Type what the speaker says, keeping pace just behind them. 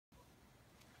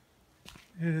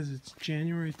It's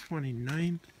January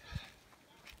 29th,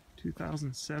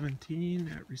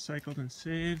 2017 at Recycled and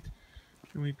Saved,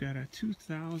 and we've got a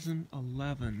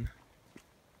 2011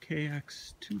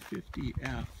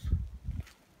 kx250f.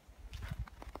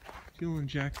 Fuel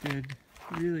injected,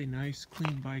 really nice,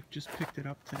 clean bike. Just picked it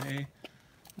up today.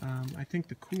 I think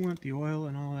the coolant, the oil,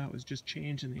 and all that was just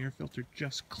changed, and the air filter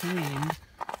just cleaned.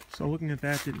 So looking at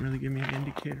that didn't really give me an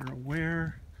indicator of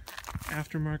wear.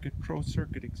 Aftermarket Pro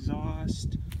Circuit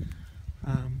exhaust,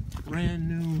 brand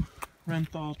new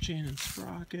Renthal chain and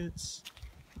sprockets.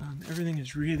 Everything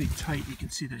is really tight. You can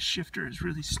see the shifter is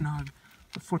really snug.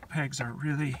 The foot pegs are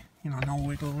really, no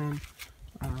wiggle room.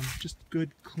 Just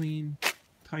good, clean,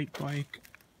 tight bike.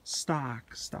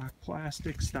 Stock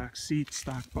plastic, stock seats,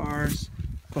 stock bars,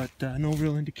 but no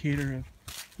real indicator of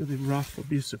really rough,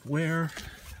 abusive wear.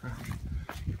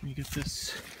 Let me get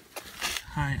this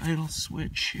high idle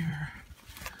switch here.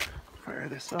 Fire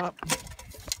this up.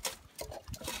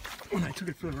 When I took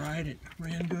it for the ride, it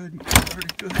ran good,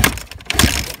 started good.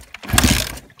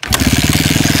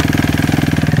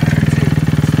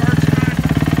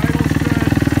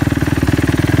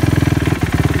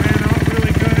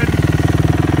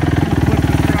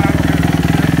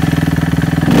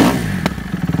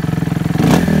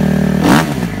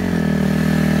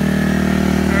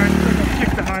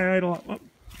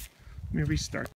 Let me restart.